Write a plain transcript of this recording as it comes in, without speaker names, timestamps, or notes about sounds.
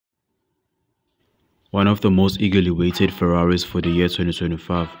One of the most eagerly waited Ferraris for the year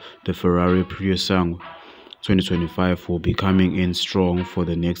 2025, the Ferrari Purosangue 2025 will be coming in strong for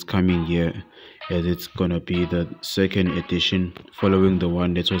the next coming year, as it's gonna be the second edition following the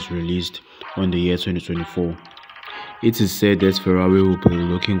one that was released on the year 2024. It is said that Ferrari will be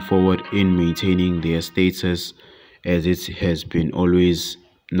looking forward in maintaining their status, as it has been always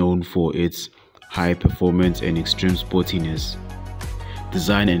known for its high performance and extreme sportiness.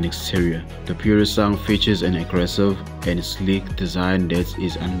 Design and exterior. The Purosangue features an aggressive and sleek design that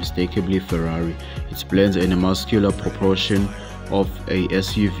is unmistakably Ferrari. It blends in a muscular proportion of a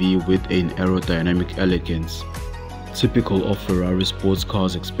SUV with an aerodynamic elegance. Typical of Ferrari sports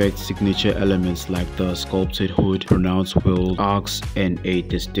cars, expect signature elements like the sculpted hood, pronounced wheel arcs, and a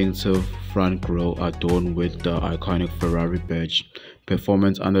distinctive front grille adorned with the iconic Ferrari badge.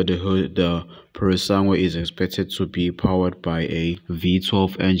 Performance under the hood. The Purosangue is expected to be powered by a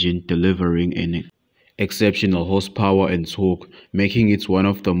V12 engine delivering an exceptional horsepower and torque, making it one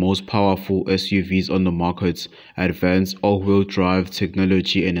of the most powerful SUVs on the market. Advanced all-wheel drive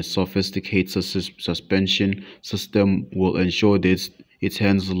technology and a sophisticated suspension system will ensure that it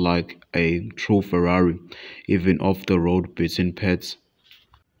handles like a true Ferrari, even off the road between pads.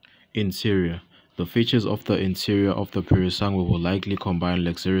 Interior. The features of the interior of the Purosangue will likely combine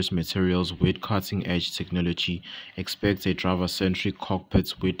luxurious materials with cutting-edge technology. Expect a driver-centric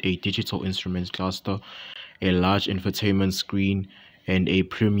cockpit with a digital instrument cluster, a large infotainment screen, and a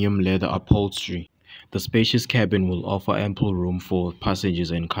premium leather upholstery. The spacious cabin will offer ample room for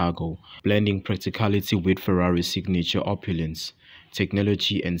passengers and cargo, blending practicality with Ferrari's signature opulence.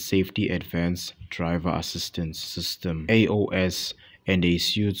 Technology and safety. Advanced driver assistance system (AOS) and a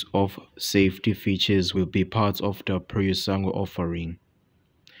suite of safety features will be part of the Purosangue offering,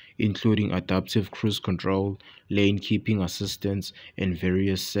 including adaptive cruise control, lane keeping assistance, and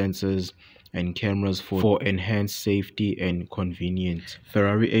various sensors and cameras for enhanced safety and convenience.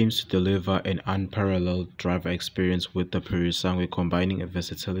 Ferrari aims to deliver an unparalleled driver experience with the Purosangue, combining a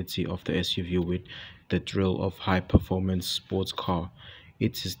versatility of the SUV with the thrill of high-performance sports car.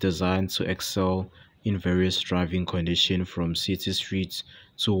 It is designed to excel in various driving conditions, from city streets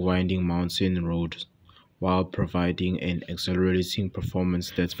to winding mountain roads, while providing an exhilarating performance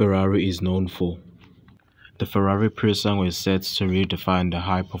that Ferrari is known for. The Ferrari Purosangue is set to redefine the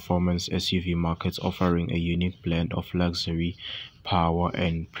high-performance SUV market, offering a unique blend of luxury, power,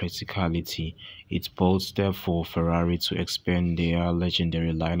 and practicality. It bodes step for Ferrari to expand their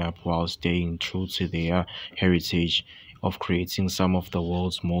legendary lineup while staying true to their heritage of creating some of the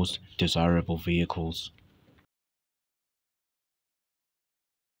world's most desirable vehicles.